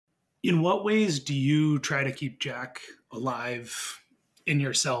In what ways do you try to keep Jack alive in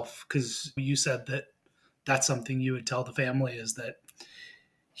yourself? Because you said that that's something you would tell the family is that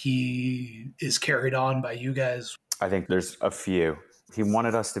he is carried on by you guys. I think there's a few. He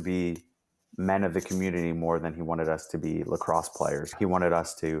wanted us to be men of the community more than he wanted us to be lacrosse players. He wanted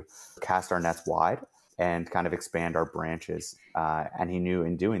us to cast our nets wide and kind of expand our branches. And he knew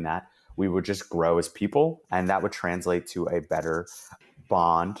in doing that, we would just grow as people, and that would translate to a better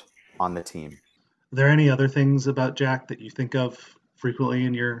bond on the team. Are there any other things about Jack that you think of frequently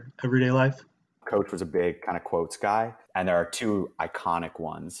in your everyday life? Coach was a big kind of quotes guy, and there are two iconic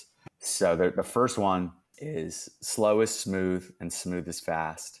ones. So the first one is slow is smooth and smooth is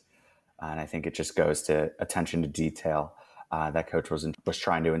fast. And I think it just goes to attention to detail that coach was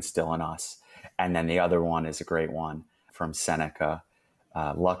trying to instill in us. And then the other one is a great one from Seneca.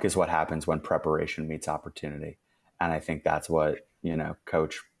 Luck is what happens when preparation meets opportunity. And I think that's what,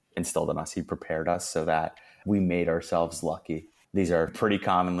 coach instilled in us. He prepared us so that we made ourselves lucky. These are pretty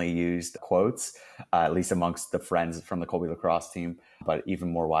commonly used quotes, at least amongst the friends from the Colby lacrosse team. But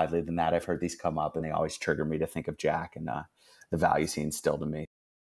even more widely than that, I've heard these come up and they always trigger me to think of Jack and the values he instilled in me.